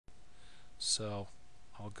So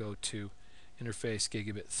I'll go to interface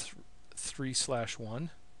gigabit 3/1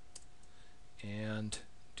 and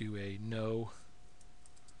do a no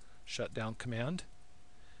shutdown command,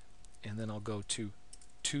 and then I'll go to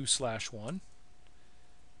 2/1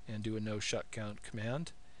 and do a no shutdown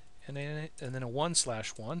command, and then a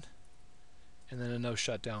 1/1 and then a no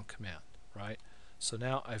shutdown command, right? So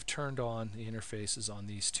now I've turned on the interfaces on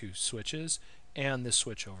these two switches and this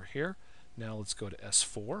switch over here. Now let's go to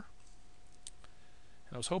S4.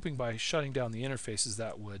 And I was hoping by shutting down the interfaces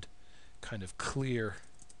that would kind of clear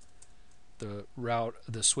the route,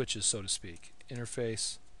 the switches, so to speak.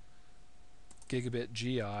 Interface gigabit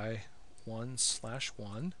GI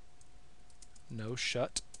 1/1, no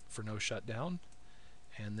shut for no shutdown,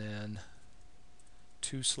 and then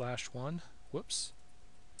 2/1, whoops,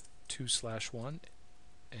 2/1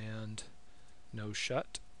 and no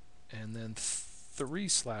shut, and then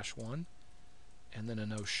 3/1 and then a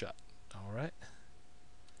no shut. Alright,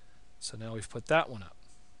 so now we've put that one up.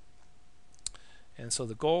 And so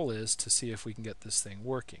the goal is to see if we can get this thing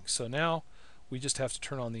working. So now we just have to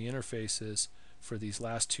turn on the interfaces for these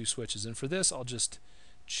last two switches, and for this I'll just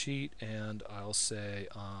cheat and I'll say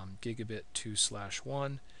gigabit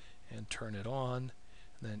 2/1 and turn it on,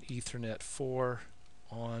 and then Ethernet 4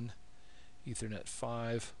 on, Ethernet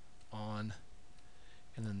 5 on,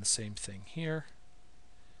 and then the same thing here.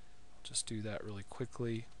 I'll just do that really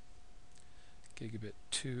quickly. Gigabit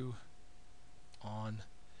 2 on,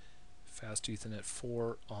 fast Ethernet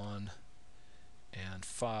 4 on, and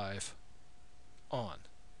 5 on.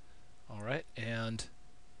 Alright, and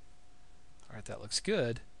alright, that looks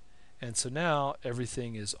good. And so now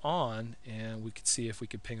everything is on, and we can see if we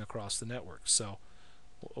can ping across the network. So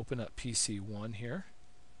we'll open up PC1 here,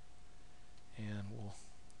 and we'll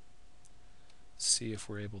see if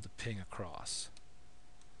we're able to ping across.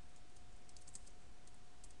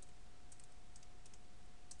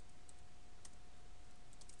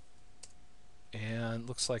 And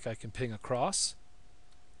looks like I can ping across.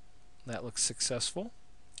 That looks successful.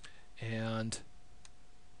 And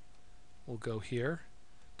we'll go here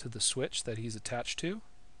to the switch that he's attached to,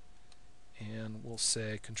 and we'll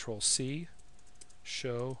say Control C,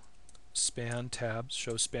 show span tabs,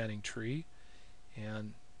 show spanning tree,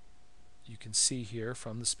 and you can see here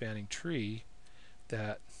from the spanning tree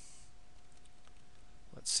that,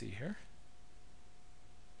 let's see here,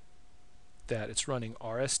 that it's running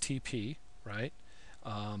RSTP, right?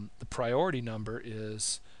 The priority number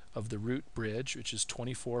is of the root bridge, which is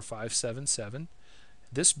 24577.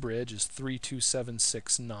 This bridge is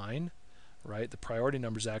 32769, right? The priority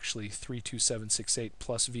number is actually 32768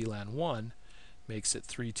 plus VLAN 1 makes it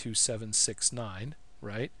 32769,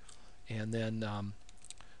 right? And then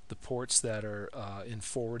the ports that are in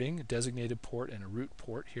forwarding, a designated port and a root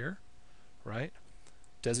port here, right?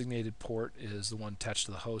 Designated port is the one attached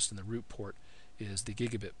to the host, and the root port is the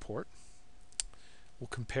gigabit port. We'll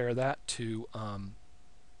compare that to,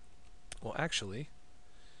 well, actually,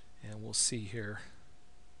 and we'll see here.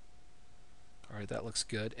 Alright, that looks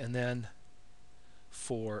good. And then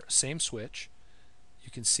for same switch, you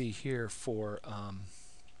can see here for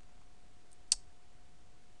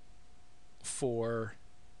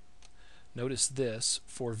notice this,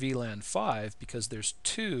 for VLAN 5, because there's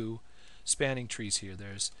two spanning trees here.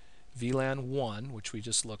 There's VLAN 1, which we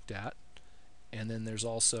just looked at, and then there's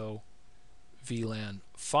also VLAN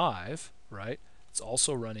 5, right? It's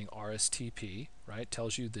also running RSTP, right?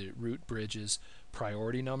 Tells you the root bridge's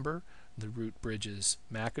priority number, the root bridge's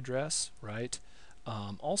MAC address, right?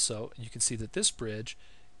 Also, you can see that this bridge,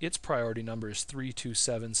 its priority number is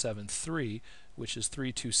 32773, which is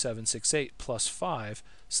 32768 plus 5,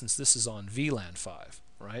 since this is on VLAN 5,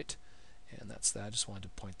 right? And that's that. I just wanted to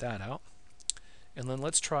point that out. And then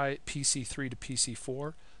let's try PC3 to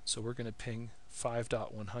PC4. So we're going to ping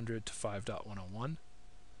 5.100 to 5.101.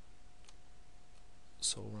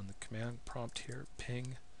 So we'll run the command prompt here,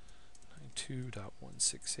 ping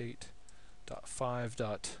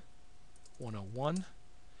 92.168.5.101,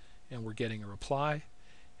 and we're getting a reply,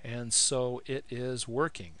 and so it is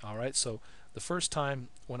working. Alright, so the first time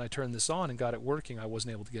when I turned this on and got it working, I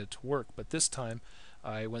wasn't able to get it to work, but this time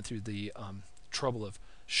I went through the trouble of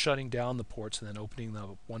shutting down the ports and then opening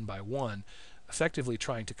them one by one, effectively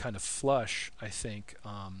trying to kind of flush, I think,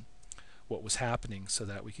 what was happening so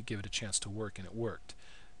that we could give it a chance to work, and it worked.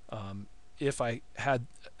 If I had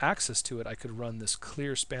access to it, I could run this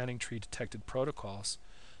clear spanning tree detected protocols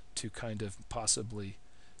to kind of possibly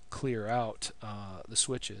clear out the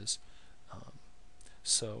switches.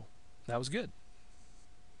 So that was good.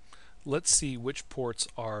 Let's see which ports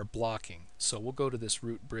are blocking. So we'll go to this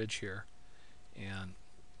root bridge here, and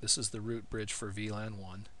this is the root bridge for VLAN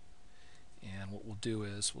 1. And what we'll do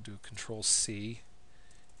is we'll do Control C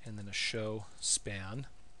and then a show span,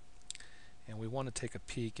 and we want to take a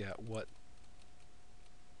peek at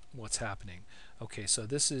what's happening. Okay, so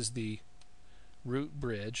this is the root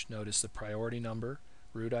bridge. Notice the priority number,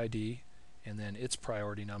 root ID, and then its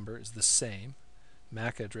priority number is the same.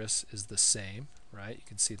 MAC address is the same, right? You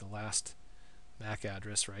can see the last MAC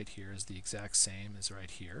address right here is the exact same as right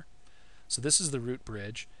here. So this is the root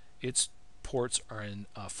bridge. Its ports are in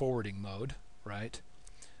forwarding mode, right?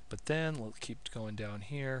 But then we'll keep going down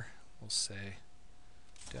here. We'll say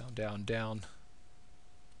down, down, down,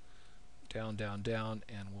 down, down, down,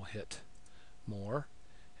 and we'll hit more.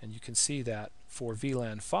 And you can see that for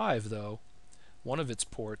VLAN 5, though, one of its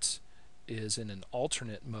ports is in an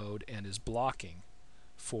alternate mode and is blocking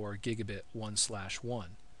for gigabit 1/1.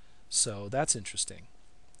 So that's interesting.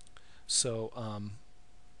 So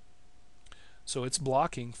so it's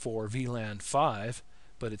blocking for VLAN 5,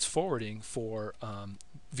 but it's forwarding for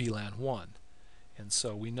VLAN 1. And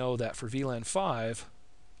so we know that for VLAN 5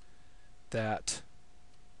 that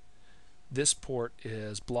this port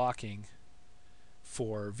is blocking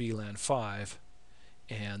for VLAN 5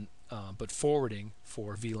 and but forwarding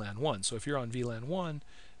for VLAN 1. So if you're on VLAN 1,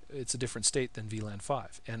 it's a different state than VLAN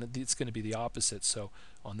 5, and it's going to be the opposite. So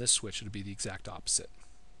on this switch it'll be the exact opposite.